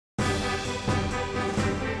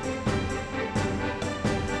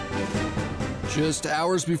Just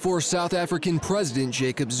hours before South African President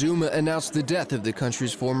Jacob Zuma announced the death of the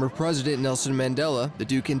country's former president Nelson Mandela, the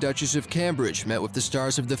Duke and Duchess of Cambridge met with the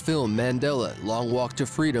stars of the film Mandela, Long Walk to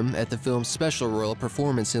Freedom at the film's special royal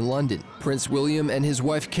performance in London. Prince William and his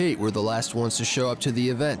wife Kate were the last ones to show up to the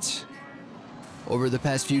event. Over the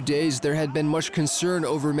past few days, there had been much concern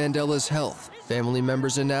over Mandela's health. Family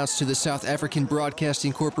members announced to the South African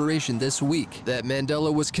Broadcasting Corporation this week that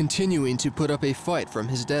Mandela was continuing to put up a fight from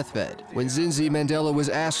his deathbed. When Zinzi Mandela was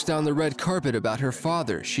asked on the red carpet about her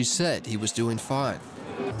father, she said he was doing fine.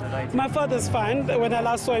 My father's fine. When I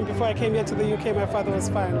last saw him before I came here to the UK, my father was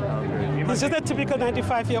fine. He's just a typical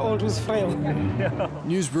 95-year-old who's frail.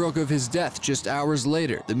 News broke of his death just hours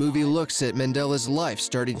later. The movie looks at Mandela's life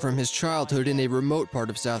starting from his childhood in a remote part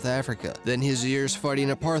of South Africa, then his years fighting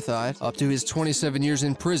apartheid, up to his 27 years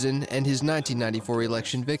in prison and his 1994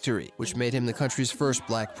 election victory, which made him the country's first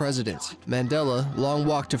black president. Mandela, Long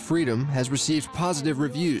Walk to Freedom, has received positive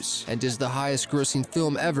reviews and is the highest-grossing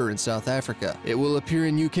film ever in South Africa. It will appear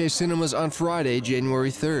in UK cinemas on Friday,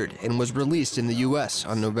 January 3rd, and was released in the US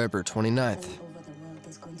on November 29th.